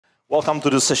Welcome to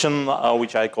the session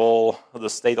which I call the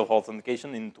State of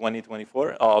Authentication in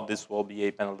 2024. This will be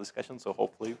a panel discussion, so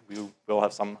hopefully we will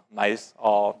have some nice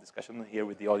discussion here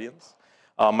with the audience.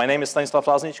 My name is Standa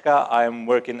Láznička. I'm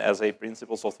working as a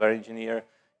principal software engineer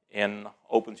in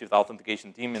OpenShift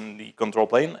authentication team in the control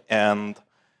plane. And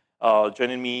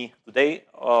joining me today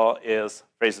is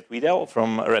Fraser Tweedale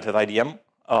from Red Hat IDM.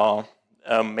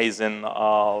 Amazing,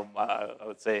 I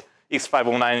would say,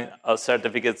 X509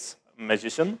 certificates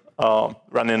magician,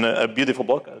 running a beautiful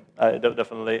blog. I would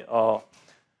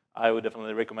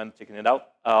definitely recommend checking it out.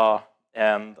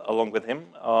 And along with him,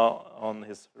 on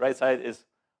his right side is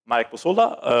Marek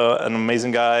Posolda, an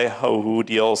amazing guy who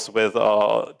deals with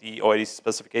the OIDC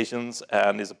specifications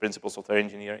and is a principal software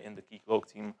engineer in the Keycloak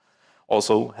team.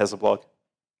 Also has a blog.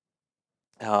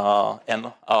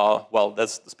 Well,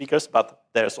 that's the speakers, but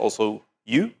there's also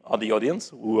you, the audience,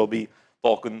 who will be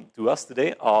talking to us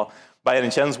today. By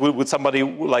any chance, would somebody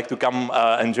like to come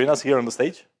and join us here on the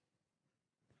stage?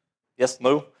 Yes?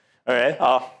 No? All right.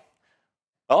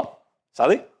 Oh,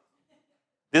 Sally?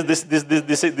 This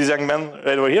young man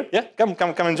right over here? Yeah, come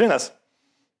and join us.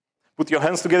 Put your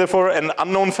hands together for an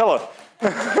unknown fella.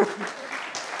 One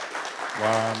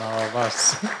of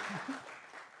us.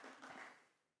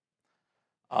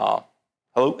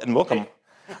 Hello and welcome.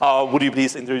 Hey. Would you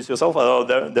please introduce yourself?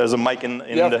 There's a mic in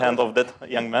the hand of that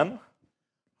young man.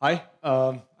 Hi,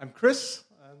 I'm Chris,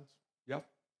 and yeah,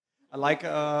 I like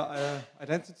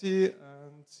identity,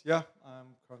 and yeah,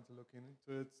 I'm currently looking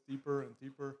into it deeper and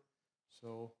deeper.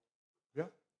 So, yeah.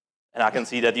 And I can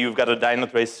see that you've got a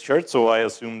Dynatrace shirt, so I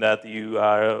assume that you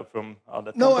are from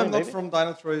that No, company, I'm not maybe? from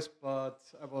Dynatrace, but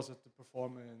I was at the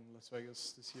Perform in Las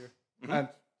Vegas this year, and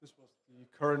this was the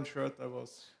current shirt I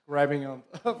was grabbing on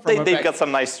from my They've back. got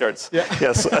some nice shirts. Yeah.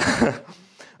 Yes.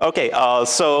 Okay.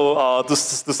 So to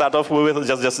start off with,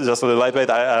 just a little lightweight,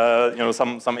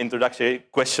 some introductory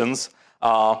questions.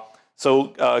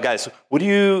 Guys, would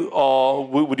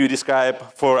you describe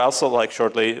for us, like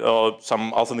shortly,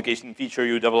 some authentication feature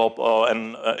you developed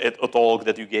and a talk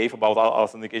that you gave about our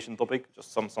authentication topic?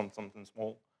 Just something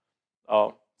small,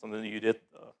 something you did.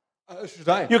 Should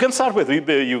I? You can start with.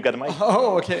 You got a mic.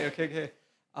 Oh, okay.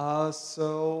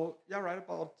 So yeah, right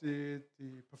about the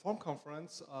Perform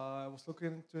conference, I was looking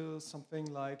into something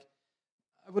like,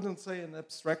 I wouldn't say an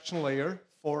abstraction layer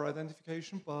for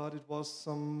identification, but it was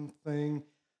something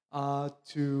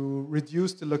to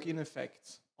reduce the login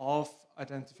effects of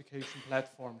identification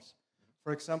platforms.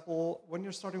 For example, when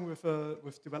you're starting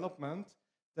with development,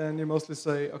 then you mostly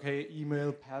say, okay,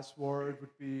 email, password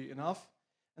would be enough,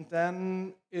 and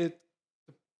then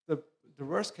the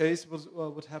worst case was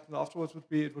what would happen afterwards would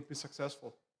be it would be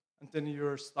successful, and then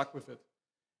you're stuck with it.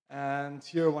 And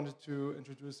here I wanted to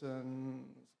introduce an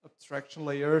abstraction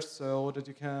layer so that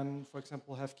you can, for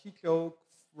example, have Keycloak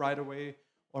right away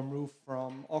or move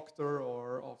from Octa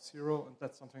or Auth0, and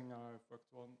that's something I've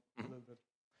worked on a little bit.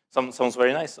 Sounds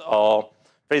very nice.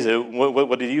 Fraser,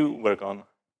 what did you work on?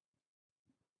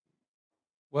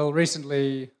 Well,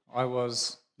 recently I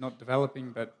was not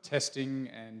developing but testing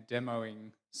and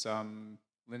demoing some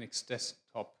Linux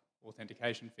desktop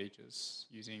authentication features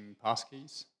using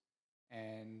passkeys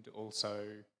and also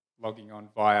logging on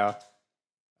via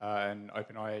an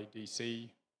OpenIDC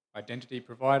identity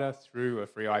provider through a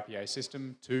free IPA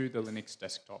system to the Linux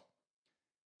desktop.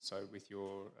 So with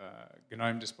your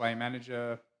GNOME Display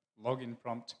Manager login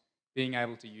prompt, being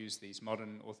able to use these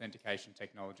modern authentication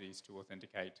technologies to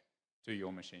authenticate to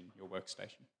your machine, your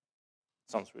workstation.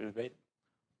 Sounds really great.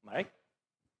 Mike?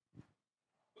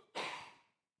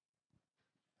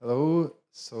 Hello.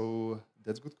 So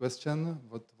that's a good question.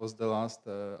 What was the last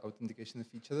authentication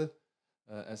feature?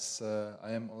 As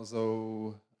I am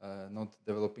also not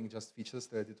developing just features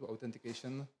related to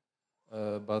authentication,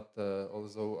 but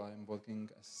also I'm working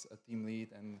as a team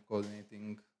lead and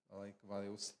coordinating like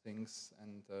various things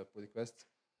and pull requests.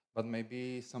 But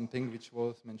maybe something which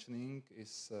was mentioning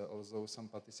is also some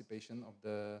participation of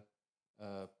the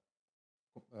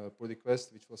pull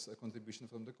request, which was a contribution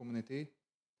from the community.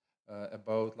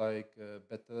 About like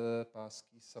better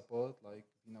passkey support, like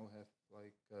we now have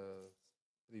like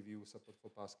preview support for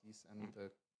passkeys and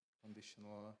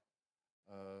conditional,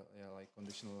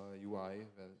 conditional UI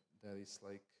where there is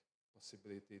like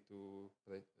possibility to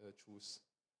choose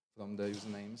from the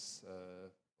usernames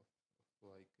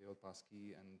like your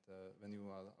passkey and when you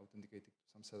are authenticated to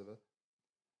some server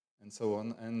and so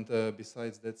on. And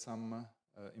besides that, some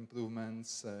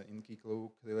improvements in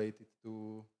Keycloak related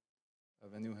to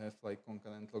when you have like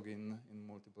concurrent login in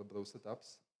multiple browser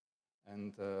tabs,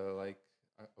 and like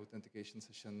authentication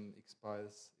session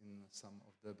expires in some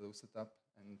of the browser tab,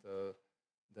 and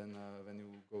Then when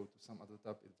you go to some other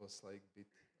tab, it was like a bit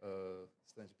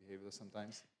strange behavior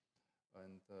sometimes.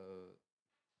 And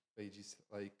pages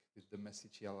like with the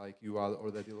message, yeah, like you are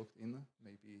already logged in.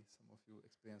 Maybe some of you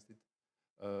experienced it.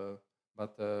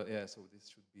 But yeah, so this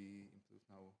should be improved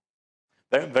now.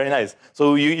 Very, very nice.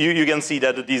 So you can see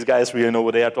that these guys really know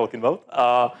what they are talking about.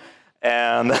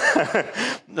 And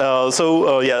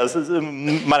yeah,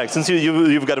 Marek, since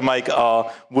you've got a mic,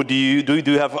 do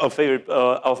you have a favorite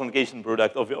authentication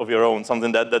product of your own,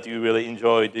 something that you really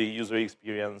enjoy the user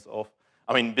experience of?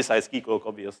 I mean, besides Keycloak,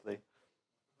 obviously.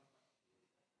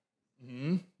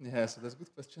 Yeah, so that's a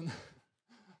good question.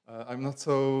 I'm not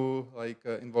so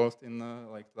involved in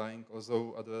trying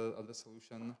also other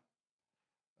solution.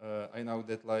 I know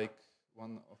that like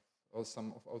one of or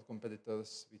some of our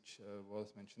competitors, which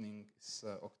was mentioning, is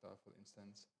Okta, for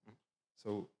instance.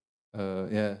 So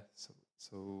yeah,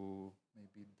 so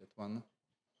maybe that one.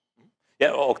 Yeah,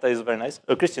 Okta is very nice.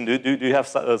 Christian, do you have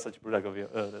such a product of your,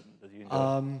 that you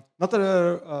enjoy? Not that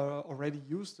I already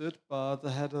used it, but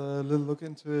I had a little look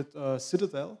into it.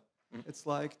 Citadel. It's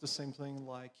like the same thing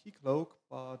like Keycloak,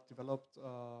 but developed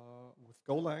with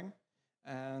Golang.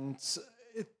 And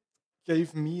it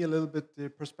gave me a little bit the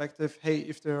perspective, hey,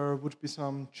 if there would be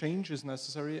some changes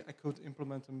necessary, I could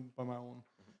implement them by my own.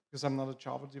 Because I'm not a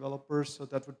Java developer, so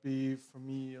that would be, for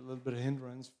me, a little bit of a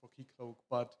hindrance for Keycloak.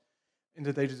 But in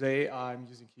the day-to-day, I'm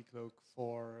using Keycloak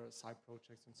for side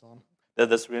projects and so on.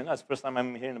 That's really nice. First time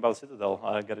I'm hearing about Citadel.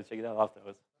 I got to check it out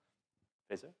afterwards.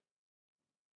 Fraser?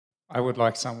 I would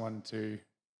like someone to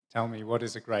tell me what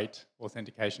is a great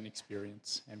authentication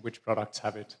experience and which products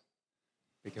have it,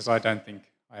 because I don't think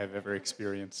I have ever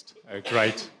experienced a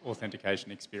great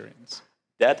authentication experience.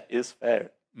 That is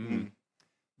fair.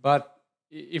 But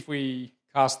if we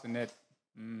cast the net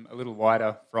a little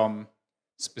wider from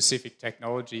specific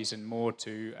technologies and more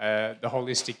to the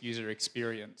holistic user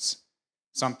experience,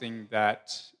 something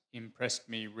that impressed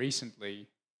me recently,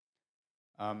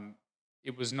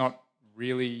 it was not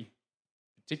really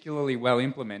particularly well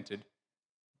implemented,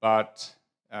 but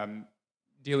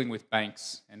dealing with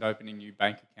banks and opening new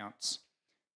bank accounts.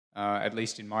 At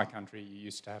least in my country, you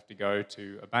used to have to go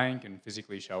to a bank and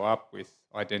physically show up with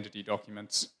identity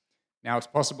documents. Now it's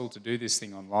possible to do this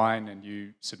thing online, and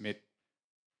you submit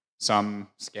some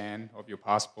scan of your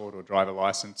passport or driver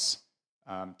license,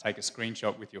 take a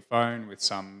screenshot with your phone with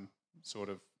some sort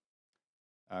of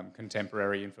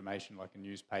contemporary information like a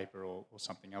newspaper or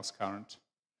something else current,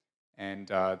 and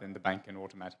then the bank can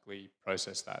automatically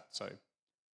process that. So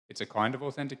it's a kind of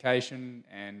authentication,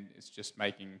 and it's just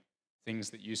making things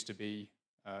that used to be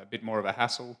a bit more of a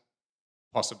hassle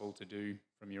possible to do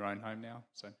from your own home now.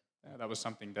 So that was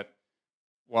something that,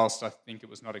 whilst I think it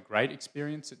was not a great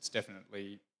experience, it's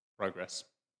definitely progress.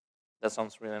 That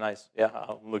sounds really nice. Yeah,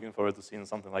 I'm looking forward to seeing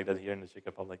something like that here in the Czech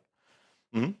Republic.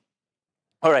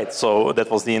 All right, so that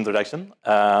was the introduction.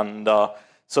 And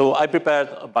so I prepared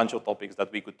a bunch of topics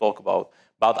that we could talk about.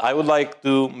 But I would like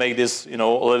to make this, a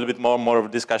little bit more of a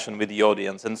discussion with the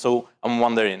audience. And so I'm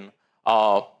wondering,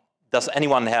 does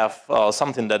anyone have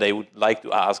something that they would like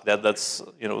to ask that's,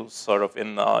 sort of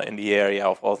in the area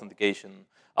of authentication?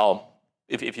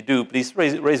 If you do, please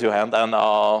raise your hand and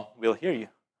we'll hear you.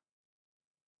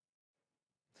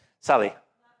 Sally.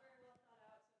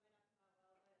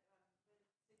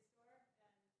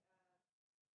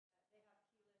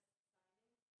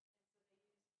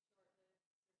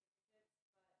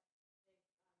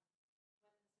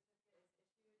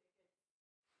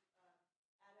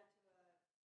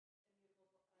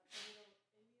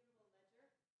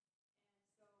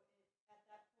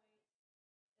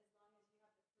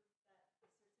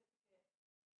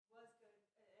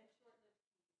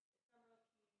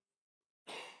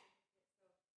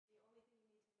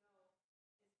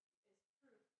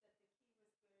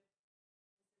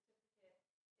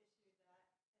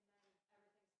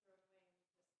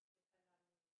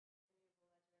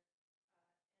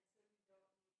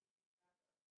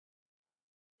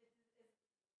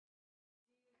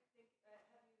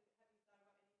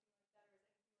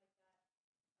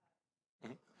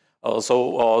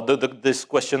 This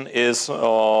question is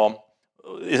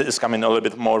coming a little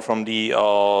bit more from the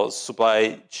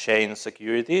supply chain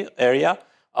security area.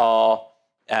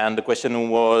 And the question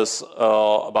was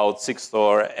about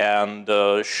SigStore and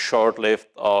short-lived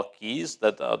keys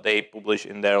that they publish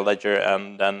in their ledger,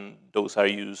 and then those are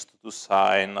used to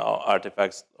sign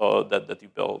artifacts that you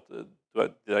built.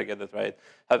 Did I get that right?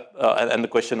 And the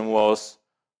question was,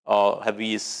 have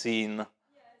we seen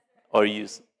or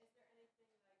used?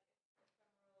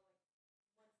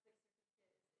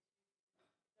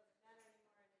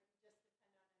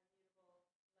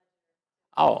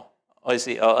 Oh, I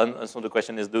see. And so the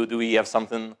question is, do we have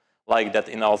something like that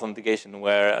in authentication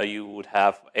where you would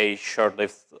have a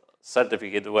short-lived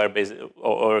certificate where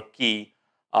or key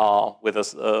with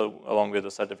us along with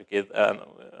the certificate, and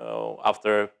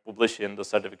after publishing the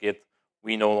certificate,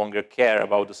 we no longer care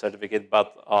about the certificate,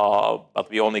 but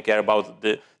we only care about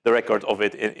the record of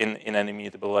it in an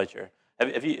immutable ledger.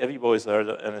 Have you boys heard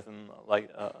anything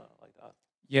like that?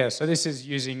 Yeah. So this is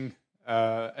using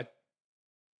a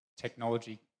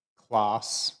technology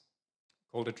class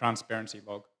called a transparency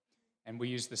log, and we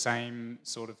use the same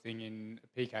sort of thing in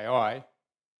PKI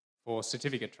for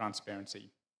certificate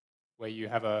transparency, where you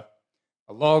have a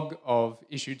log of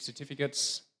issued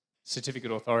certificates.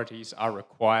 Certificate authorities are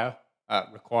required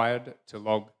to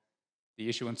log the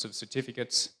issuance of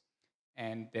certificates,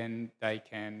 and then they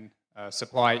can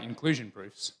supply inclusion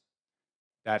proofs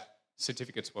that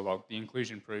certificates were logged. The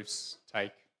inclusion proofs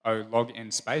take log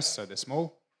n space, so they're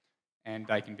small, and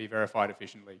they can be verified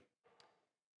efficiently.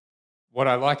 What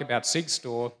I like about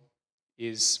SigStore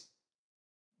is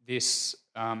this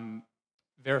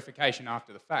verification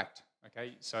after the fact.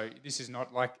 Okay, so this is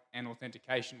not like an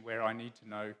authentication where I need to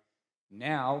know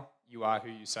now you are who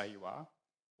you say you are,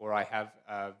 or I have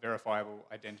a verifiable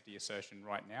identity assertion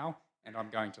right now, and I'm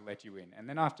going to let you in. And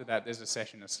then after that, there's a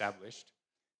session established.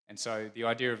 And so the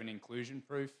idea of an inclusion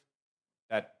proof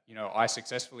that, you know, I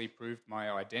successfully proved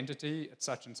my identity at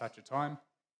such and such a time,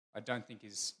 I don't think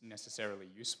is necessarily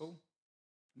useful.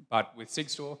 But with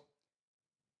SigStore,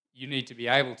 you need to be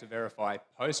able to verify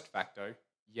post facto,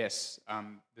 yes,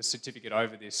 the certificate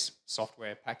over this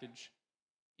software package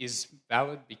is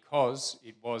valid because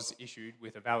it was issued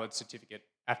with a valid certificate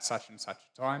at such and such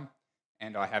a time,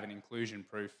 and I have an inclusion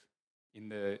proof in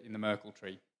the Merkle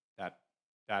tree that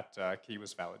key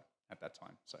was valid at that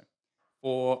time. So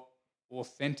for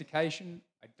authentication,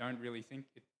 I don't really think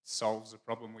it solves the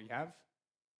problem we have,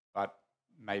 but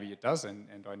maybe it does,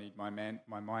 and I need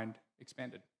my mind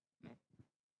expanded.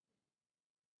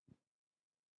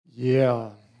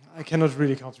 Yeah, I cannot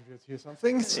really contribute here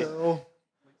something, so...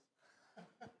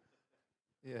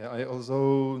 Yeah, I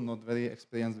also not very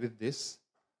experienced with this.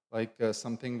 Like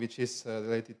something which is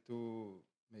related to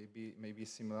maybe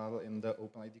similar in the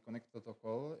OpenID Connect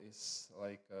protocol is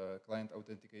like client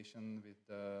authentication with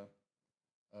the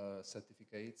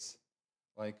certificates,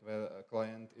 like where a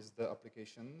client is the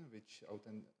application which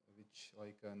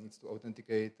needs to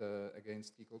authenticate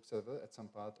against Keycloak server at some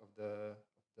part of the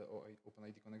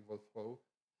OpenID Connect workflow,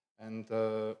 and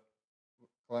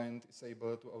client is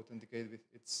able to authenticate with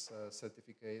its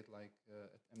certificate like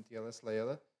at MTLS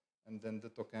layer, and then the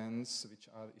tokens which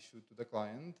are issued to the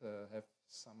client have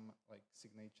some like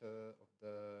signature of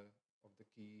the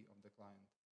key of the client.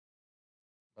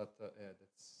 But yeah,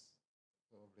 that's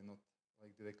probably not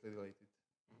like directly related.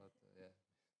 But yeah.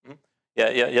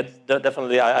 Yeah,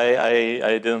 definitely.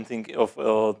 I didn't think of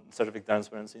certificate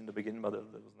transparency in the beginning, but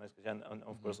that was a nice question. And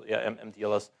of course, yeah,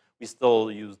 MTLS. We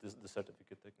still use the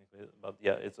certificate technically, but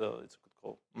yeah, it's a good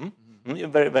call.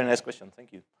 Very very nice question.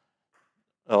 Thank you.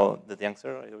 Did the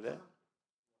answer are you there?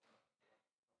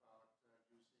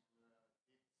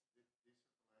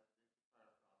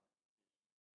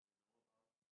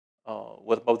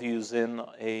 What about using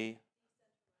a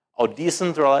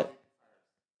decentralized?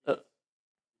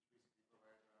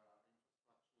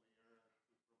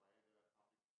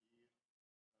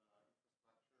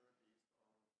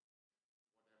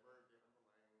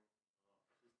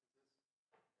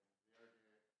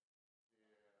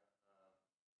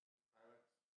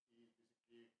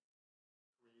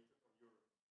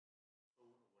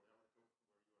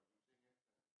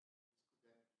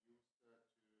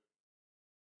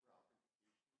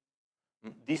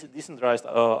 Decentralized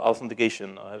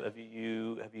authentication. Have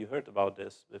you heard about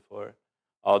this before?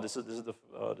 This is the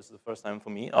first time for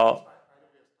me.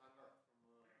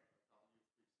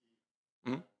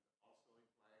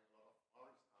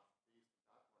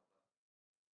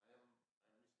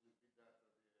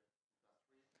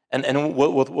 And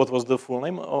what was the full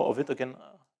name of it again?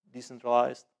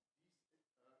 Decentralized.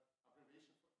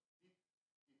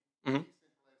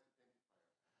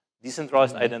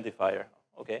 Decentralized identifier.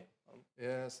 Okay.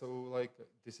 Yeah, so like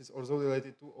this is also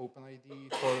related to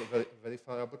OpenID for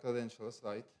verifiable credentials,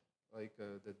 right? Like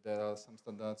that there are some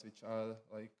standards which are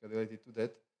like related to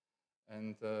that,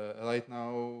 and right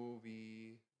now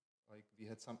we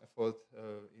had some effort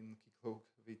in Keycloak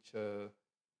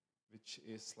which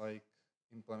is like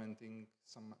implementing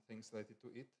some things related to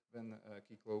it. When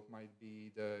Keycloak might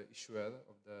be the issuer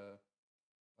of the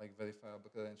like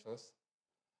verifiable credentials,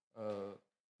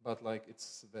 but like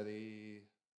it's very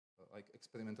like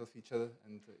experimental feature,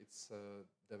 and it's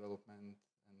development,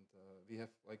 And we have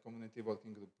like community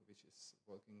working group which is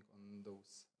working on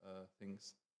those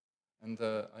things. And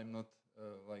I'm not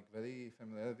like very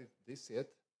familiar with this yet,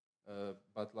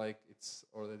 but like it's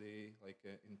already like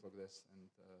in progress, and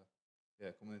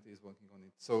yeah, community is working on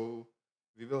it. So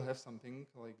we will have something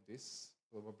like this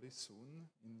probably soon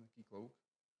in Keycloak,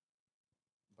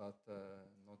 but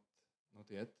not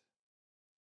yet.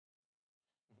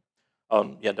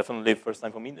 Yeah, definitely first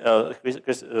time for me.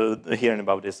 Chris, hearing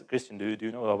about this. Christian, do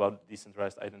you know about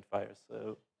decentralized identifiers?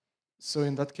 So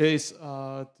in that case,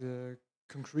 the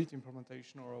concrete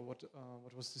implementation, or what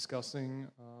was discussing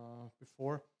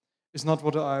before, is not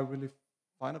what I really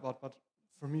find about. But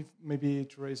for me, maybe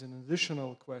to raise an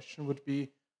additional question would be,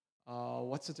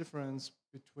 what's the difference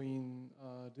between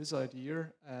this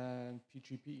idea and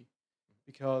PGP?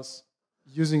 Because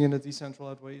using in a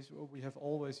decentralized way, we have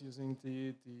always using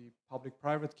the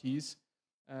public-private keys.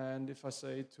 And if I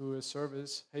say to a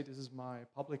service, hey, this is my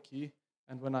public key,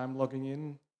 and when I'm logging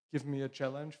in, give me a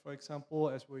challenge, for example,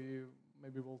 as we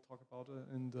maybe we'll talk about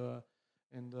in the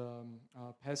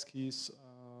passkeys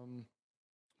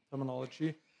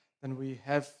terminology, then we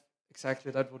have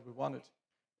exactly that what we wanted.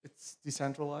 It's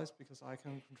decentralized because I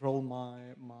can control my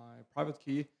private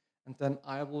key, and then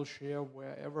I will share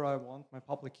wherever I want my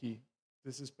public key.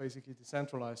 This is basically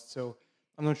decentralized. So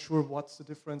I'm not sure what's the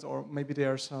difference, or maybe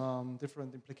there are some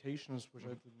different implications which I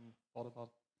didn't thought about.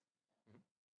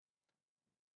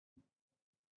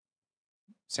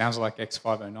 Sounds like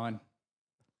X509.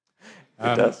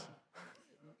 It does.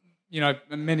 You know,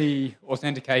 many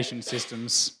authentication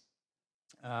systems,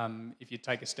 if you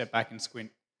take a step back and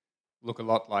squint, look a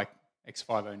lot like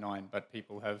X509, but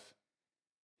people have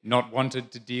not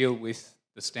wanted to deal with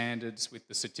the standards, with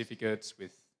the certificates,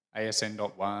 with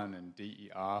ASN.1 and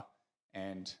DER,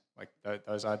 and like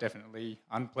those are definitely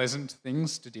unpleasant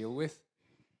things to deal with.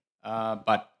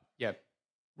 But yeah,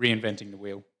 reinventing the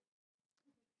wheel.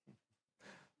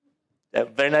 Yeah,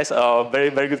 very nice,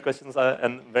 very good questions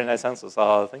and very nice answers.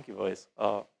 Thank you, boys,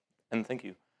 and thank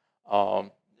you.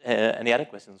 Any other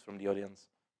questions from the audience?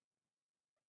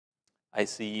 I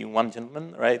see one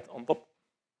gentleman right on top.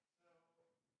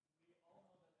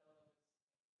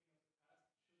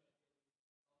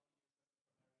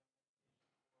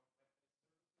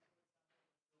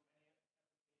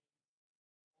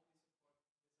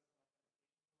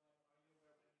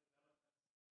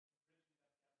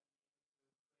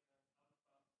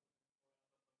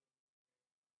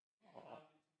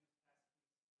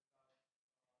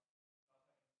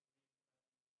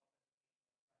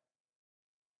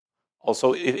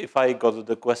 Also, if I got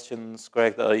the questions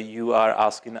correct, you are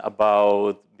asking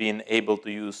about being able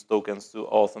to use tokens to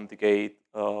authenticate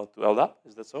to LDAP.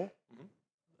 Is that so?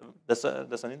 Mm-hmm.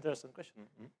 That's an interesting question.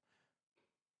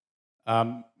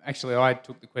 Mm-hmm. Actually, I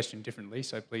took the question differently,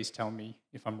 so please tell me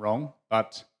if I'm wrong.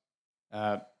 But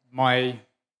my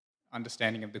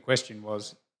understanding of the question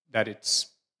was that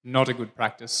it's not a good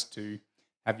practice to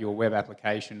have your web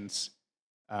applications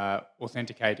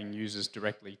authenticating users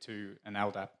directly to an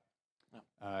LDAP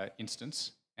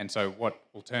instance. And so what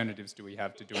alternatives do we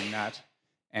have to doing that,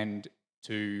 and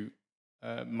to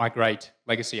migrate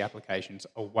legacy applications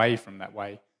away from that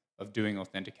way of doing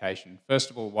authentication? First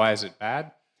of all, why is it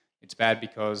bad? It's bad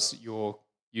because your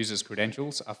users'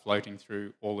 credentials are floating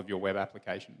through all of your web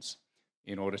applications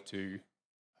in order to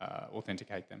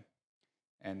authenticate them.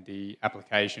 And the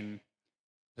application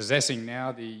possessing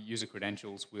now the user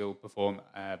credentials will perform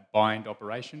a bind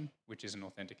operation, which is an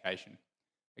authentication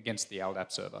against the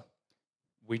LDAP server.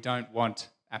 We don't want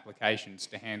applications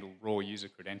to handle raw user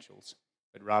credentials,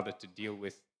 but rather to deal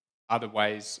with other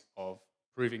ways of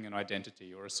proving an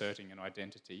identity or asserting an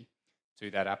identity to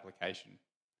that application.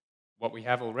 What we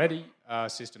have already are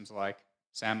systems like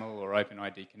SAML or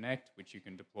OpenID Connect, which you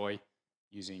can deploy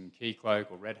using Keycloak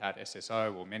or Red Hat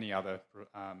SSO or many other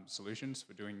solutions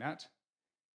for doing that.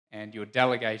 And you're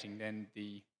delegating then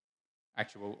the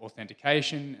actual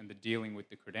authentication and the dealing with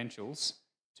the credentials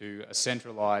to a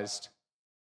centralized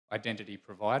identity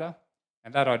provider.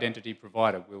 And that identity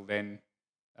provider will then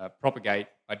propagate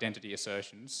identity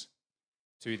assertions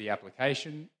to the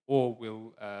application, or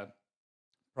will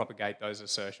propagate those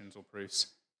assertions or proofs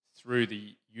through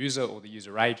the user or the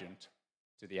user agent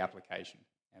to the application.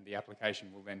 And the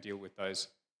application will then deal with those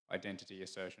identity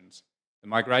assertions. The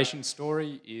migration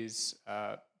story is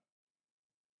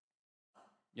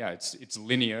it's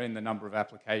linear in the number of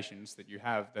applications that you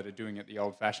have that are doing it the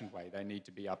old-fashioned way. They need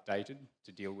to be updated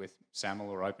to deal with SAML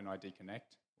or OpenID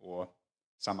Connect or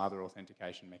some other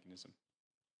authentication mechanism.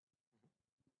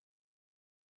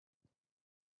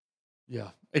 Yeah,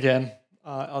 again,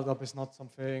 LDAP is not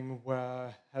something where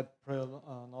I had prior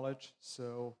knowledge.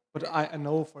 So, but I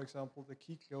know, for example, the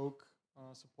Keycloak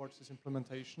supports this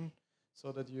implementation,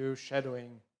 so that you're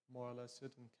shadowing more or less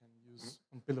it and can use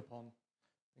and build upon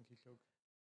Keycloak.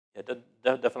 Yeah,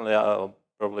 that definitely. I'll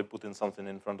probably put in something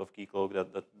in front of Keycloak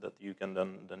that you can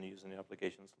then use in your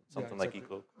applications. Something like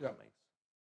Keycloak.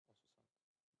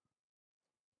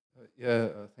 Yeah.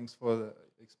 Thanks for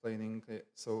explaining.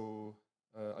 So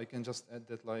I can just add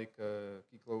that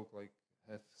Keycloak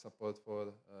have support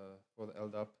for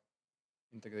LDAP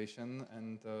integration,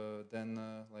 and then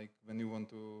when you want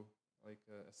to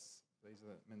as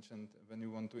Láznička mentioned, when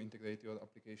you want to integrate your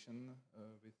application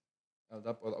with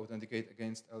LDAP or authenticate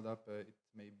against LDAP, it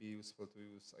may be useful to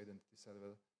use identity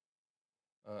server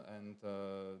and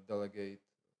delegate.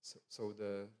 So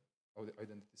the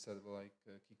identity server like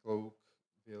Keycloak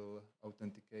will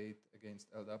authenticate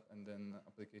against LDAP, and then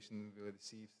application will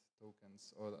receive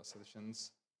tokens or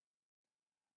assertions.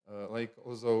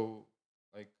 Also,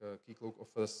 Keycloak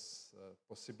offers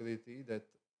possibility that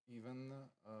even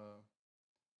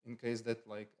in case that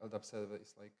LDAP server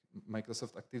is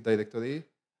Microsoft Active Directory,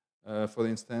 for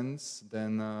instance,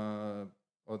 then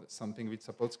or something which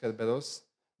supports Kerberos,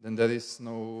 then there is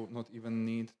not even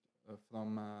need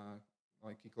from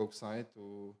Keycloak side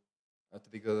to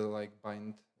trigger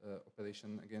bind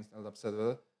operation against LDAP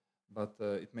server, but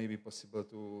it may be possible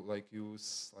to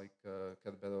use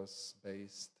Kerberos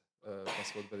based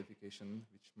password verification,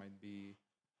 which might be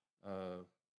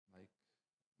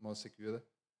more secure.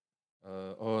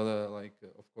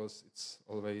 Of course, it's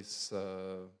always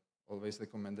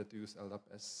recommended to use LDAP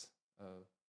as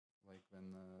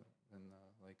when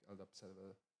LDAP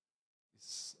server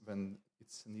is when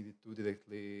it's needed to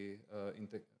directly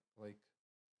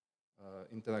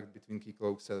interact between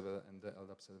Keycloak server and the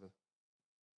LDAP server.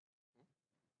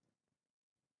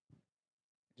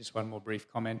 Just one more brief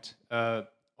comment.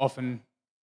 Often,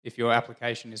 if your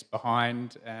application is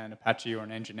behind an Apache or an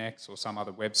Nginx or some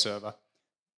other web server,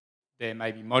 there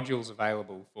may be modules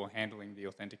available for handling the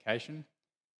authentication.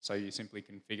 So you simply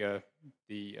configure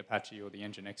the Apache or the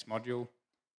Nginx module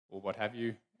or what have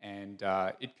you, and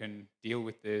it can deal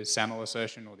with the SAML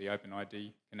assertion or the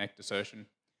OpenID connect assertion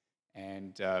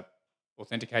and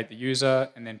authenticate the user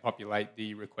and then populate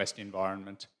the request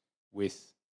environment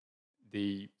with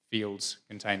the fields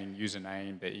containing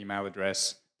username, their email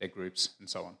address, their groups, and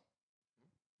so on.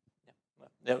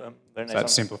 Very nice. So that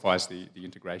simplifies the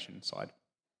integration side.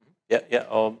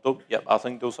 I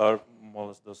think those are more or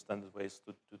less the standard ways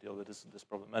to deal with this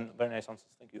problem. And very nice answers,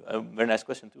 thank you. Very nice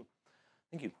question too.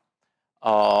 Thank you.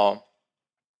 I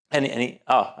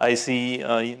see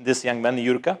this young man,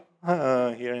 Jurka,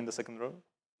 here in the second row.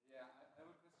 Yeah, I have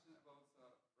a question about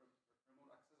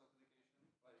remote access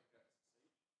authentication, SSH.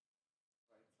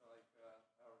 Right, so our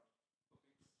topics, if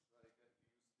you use still SSH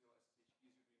keys,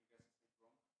 you can get SSH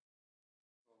wrong.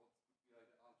 So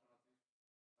what could be the alternative?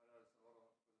 There's a lot of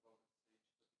articles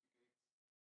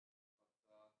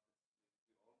about SSH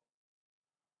certificates, but that's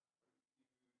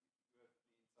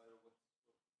basically all. If you have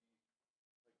the insight of what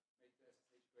could be make the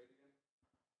SSH great again.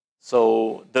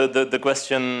 So the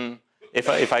question, if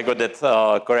I got that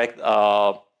correct,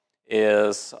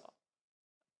 is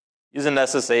using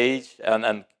SSH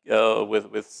and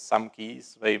with some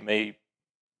keys, they may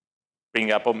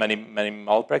bring up many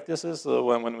malpractices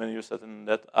when you're setting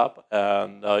that up,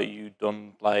 and you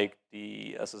don't like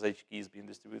the SSH keys being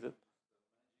distributed.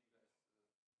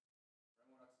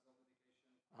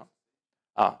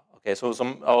 Okay. So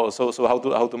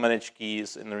how to manage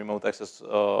keys in the remote access?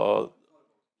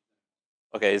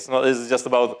 Okay, it's not. It's just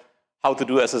about how to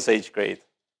do SSH great,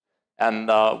 and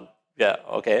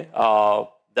okay.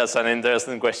 That's an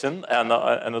interesting question and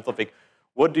a topic.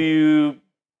 What do you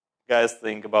guys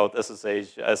think about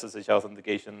SSH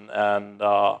authentication and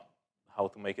how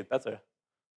to make it better?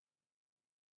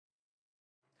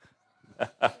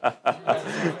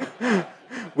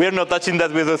 We're not touching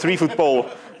that with a 3-foot pole.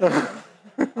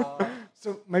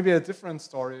 So maybe a different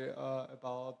story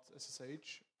about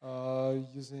SSH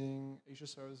using Azure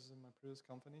services in my previous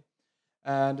company.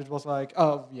 And it was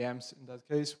VMs in that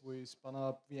case. We spun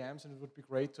up VMs, and it would be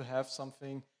great to have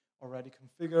something already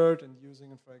configured and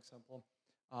using it, for example,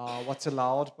 what's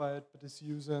allowed by this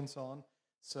user and so on.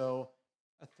 So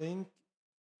I think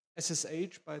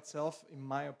SSH by itself, in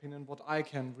my opinion, what I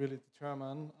can really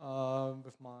determine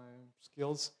with my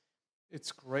skills,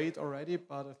 it's great already,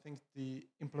 but I think the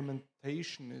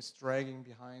implementation is dragging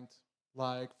behind.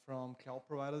 Like from cloud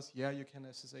providers, yeah, you can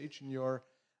SSH in your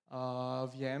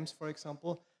VMs, for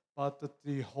example, but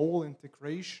the whole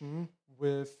integration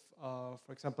with,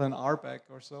 for example, an RBAC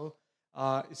or so,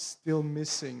 is still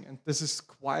missing, and this is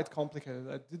quite complicated.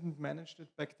 I didn't manage it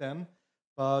back then,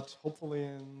 but hopefully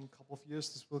in a couple of years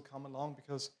this will come along,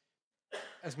 because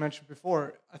as mentioned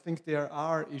before, I think there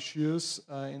are issues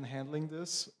in handling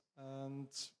this, and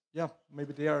yeah,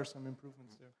 maybe there are some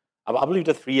improvements there. I believe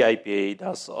that FreeIPA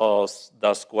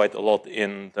does quite a lot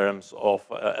in terms of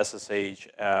SSH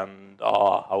and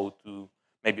how to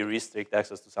maybe restrict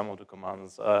access to some of the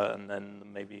commands, and then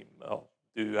maybe,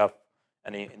 do you have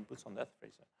any inputs on that,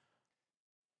 Fraser?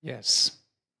 Yes.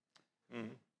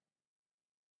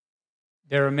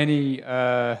 There are many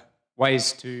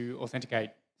ways to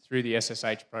authenticate through the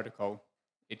SSH protocol.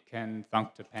 It can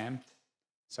thunk to PAM,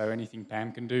 so anything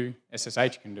PAM can do,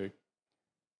 SSH can do.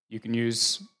 You can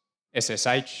use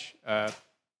SSH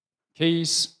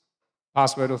keys,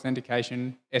 password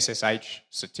authentication, SSH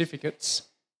certificates,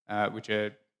 which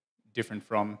are different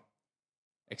from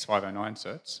X509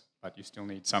 certs, but you still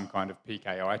need some kind of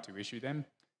PKI to issue them.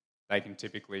 They can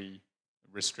typically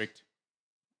restrict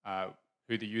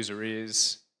who the user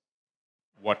is,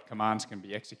 what commands can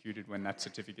be executed when that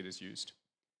certificate is used.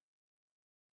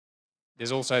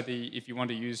 There's also if you want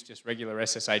to use just regular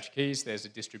SSH keys, there's a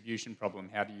distribution problem.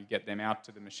 How do you get them out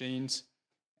to the machines?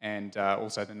 And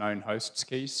also the known hosts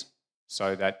keys,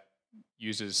 so that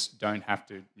users don't have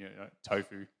to,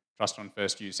 tofu, trust on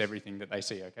first use everything that they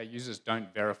see. Okay, users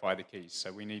don't verify the keys,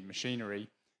 so we need machinery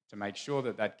to make sure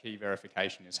that that key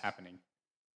verification is happening.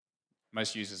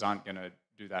 Most users aren't going to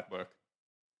do that work,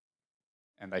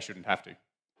 and they shouldn't have to.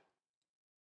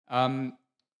 On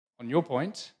your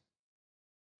point,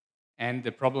 and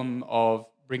the problem of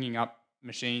bringing up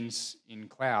machines in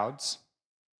clouds,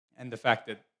 and the fact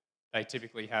that they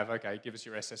typically have, okay, give us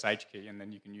your SSH key, and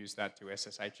then you can use that to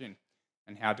SSH in.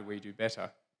 And how do we do better?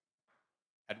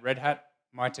 At Red Hat,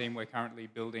 my team, we're currently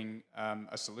building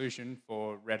a solution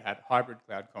for Red Hat Hybrid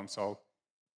Cloud Console,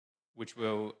 which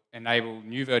will enable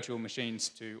new virtual machines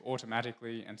to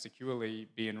automatically and securely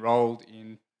be enrolled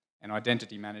in an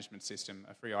identity management system,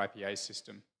 a free IPA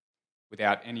system,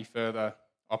 without any further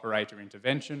operator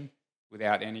intervention,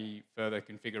 without any further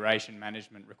configuration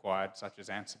management required, such as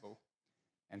Ansible.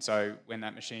 And so when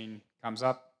that machine comes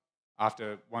up,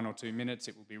 after 1 or 2 minutes,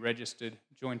 it will be registered,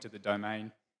 joined to the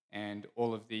domain, and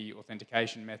all of the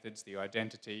authentication methods, the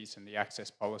identities, and the access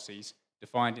policies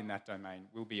defined in that domain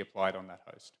will be applied on that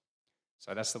host.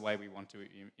 So that's the way we want to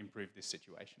improve this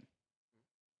situation.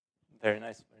 Very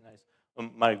nice, very nice.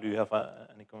 Mark, do you have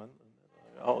any comment?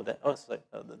 Sorry.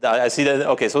 I see that.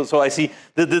 Okay, so I see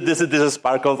this is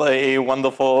sparkled a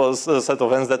wonderful set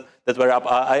of hands that were up.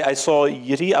 I saw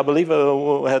Yuri, I believe,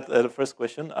 who had the first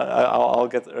question. I'll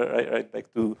get right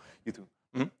back to you two.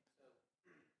 Mm-hmm. I'm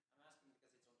asking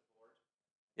because it's on the board.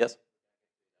 Yes.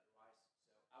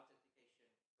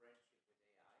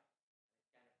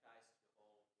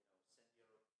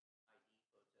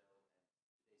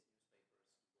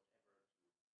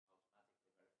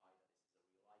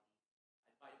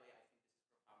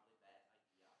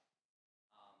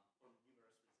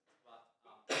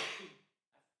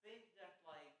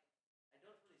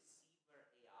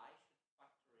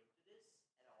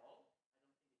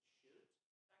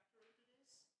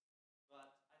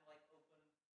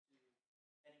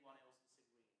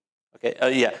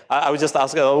 Okay. Yeah, I would just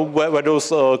ask, were those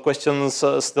questions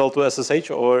still to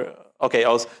SSH or? Okay.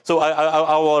 So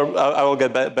I will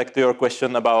get back to your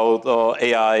question about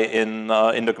AI in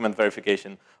document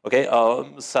verification. Okay.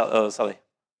 Sally.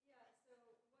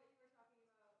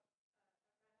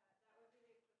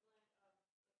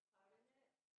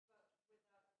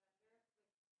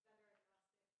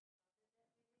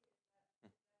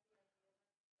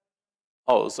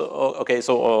 Oh, so okay.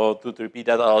 So to repeat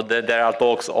that, there are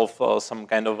talks of some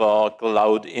kind of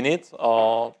cloud in it,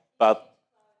 but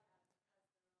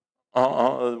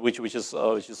which is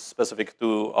specific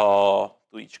to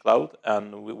each cloud,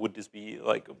 and would this be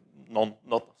like not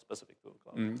specific to a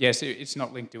cloud? Yes, it's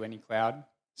not linked to any cloud,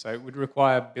 so it would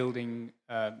require building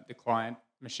the client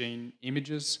machine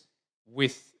images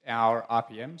with our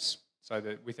RPMs, so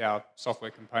that with our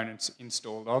software components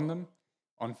installed on them.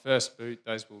 On first boot,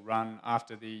 those will run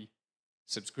after the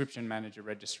subscription manager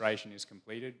registration is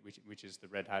completed, which is the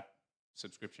Red Hat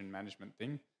subscription management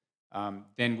thing.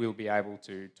 Then we'll be able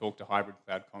to talk to Hybrid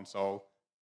Cloud Console,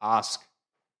 ask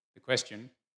the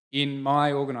question, in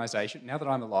my organization, now that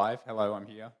I'm alive, hello, I'm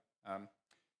here,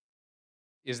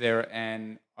 is there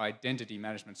an identity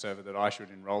management server that I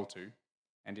should enroll to?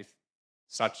 And if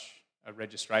such a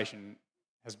registration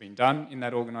has been done in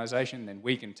that organization, then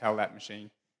we can tell that machine,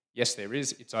 yes, there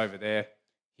is, it's over there.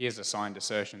 Here's a signed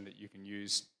assertion that you can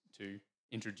use to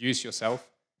introduce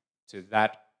yourself to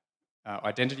that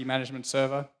identity management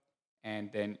server,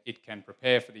 and then it can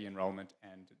prepare for the enrollment,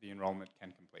 and the enrollment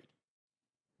can complete.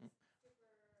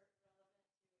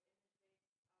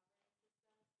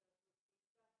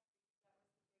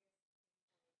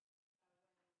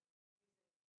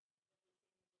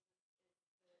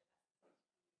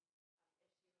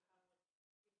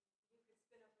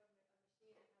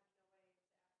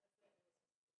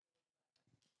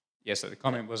 Yes, so the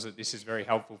comment was that this is very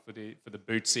helpful for the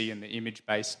Bootsy and the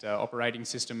image-based operating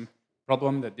system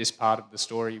problem, that this part of the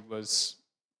story was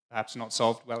perhaps not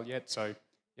solved well yet. So,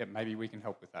 yeah, maybe we can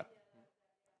help with that.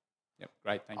 Yep,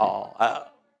 great, thank you.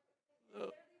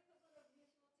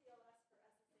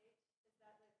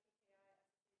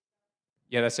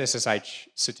 Yeah, that's SSH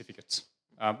certificates.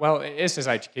 Well,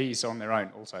 SSH keys on their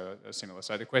own also are similar.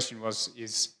 So the question was,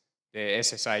 is the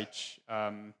SSH,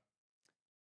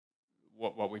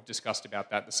 what we've discussed about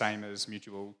that, the same as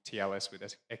mutual TLS with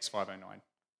X509?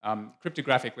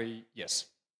 Cryptographically, yes.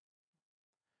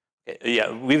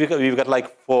 Yeah, we've got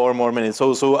like 4 more minutes.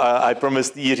 So I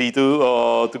promised Jiří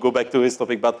to go back to his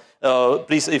topic, but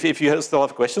please, if you still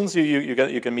have questions,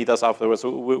 you can meet us afterwards.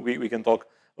 So we can talk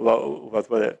about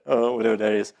whatever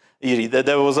there is. Jiří,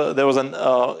 there was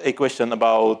a question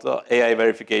about AI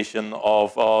verification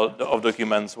of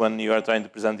documents when you are trying to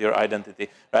present your identity,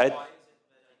 right?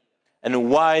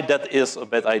 And why that is a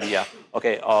bad idea.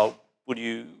 Okay, would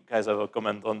you guys have a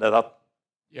comment on that?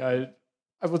 Yeah,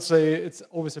 I would say it's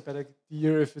always a bad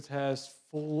idea if it has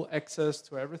full access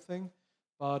to everything,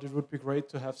 but it would be great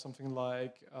to have something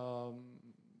like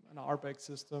an RBAC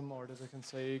system, or that I can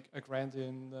say a grant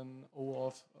in an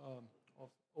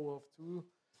OAuth2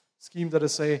 scheme that I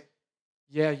say,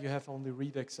 yeah, you have only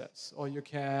read access, or you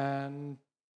can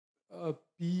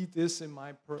be this in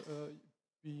my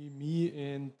be me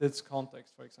in this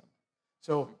context, for example.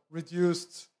 So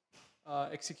reduced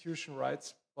execution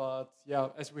rights, but yeah,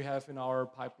 as we have in our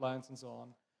pipelines and so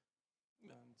on.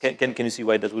 Can you see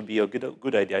why that would be a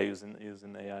good idea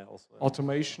using AI also?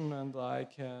 Automation, and I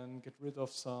can get rid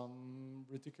of some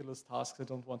ridiculous tasks I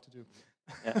don't want to do.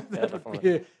 Yeah, that would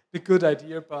be a good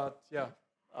idea, but yeah.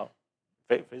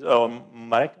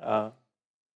 Marek?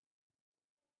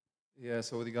 Yeah,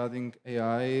 so regarding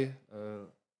AI,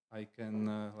 I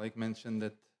can like mention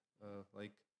that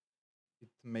like it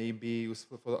may be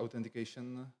useful for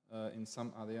authentication in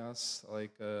some areas,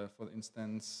 like for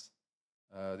instance,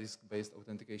 risk-based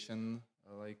authentication,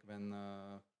 like when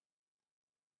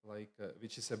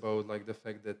which is about like the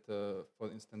fact that, for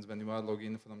instance, when you are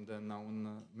logging from the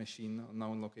known machine or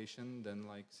known location, then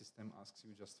like system asks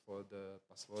you just for the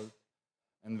password,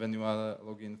 and when you are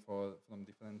logging from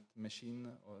different machine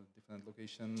or different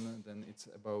location, then it's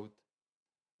about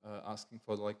asking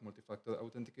for like multi-factor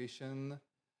authentication.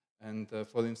 And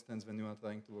for instance, when you are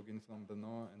trying to log in from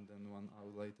Brno and then 1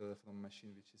 hour later from a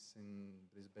machine which is in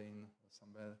Brisbane or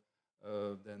somewhere,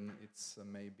 then it's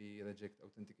maybe reject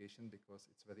authentication because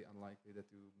it's very unlikely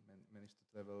that you manage to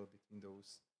travel between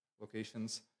those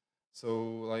locations.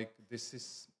 So like this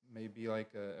is maybe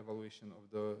like an evaluation of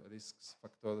the risks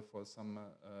factor for some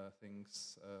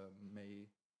things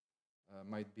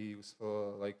might be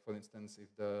useful. Like for instance,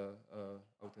 if the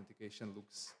authentication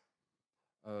looks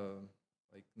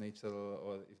like natural,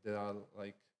 or if there are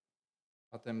like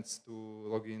attempts to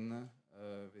log in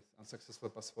with unsuccessful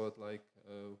password like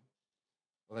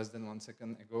less than 1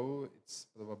 second ago, it's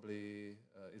probably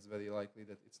it's very likely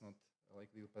that it's not like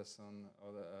real person,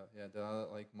 or yeah, there are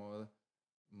like more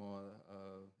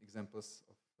examples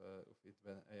of it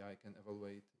where AI can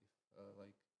evaluate if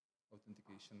like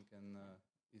authentication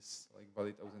is like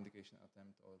valid authentication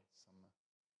attempt or some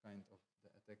kind of the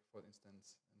attack, for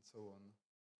instance, and so on.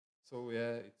 So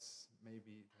yeah, it's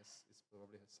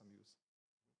probably has some use.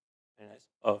 Very nice.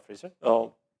 Fraser,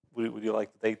 would you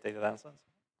like to take that answer?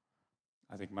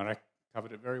 I think Marek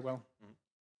covered it very well. Mm-hmm.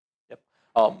 Yep.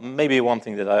 Maybe one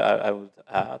thing that I would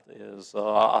add is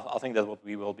I think that what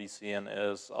we will be seeing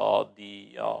is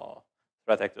the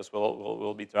threat actors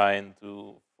will be trying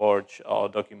to forge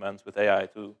documents with AI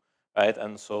too, right?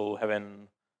 And so having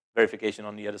verification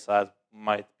on the other side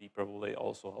might be probably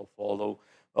also helpful. Although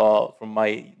from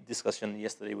my discussion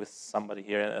yesterday with somebody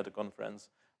here at the conference,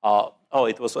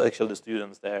 it was actually the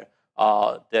students there.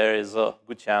 There is a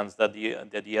good chance that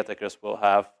the attackers will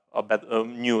have a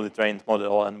newly trained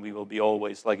model, and we will be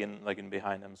always lagging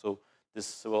behind them. So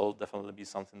this will definitely be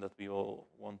something that we will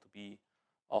want to be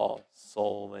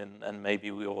solving, and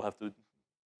maybe we will have to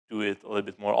do it a little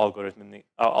bit more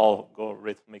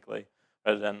algorithmically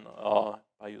rather than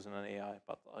by using an AI.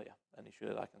 But yeah, an issue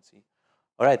that I can see.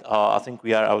 All right, I think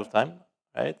we are out of time.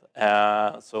 Right.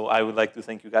 So I would like to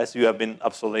thank you guys. You have been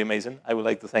absolutely amazing. I would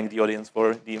like to thank the audience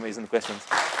for the amazing questions.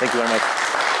 Thank you very much.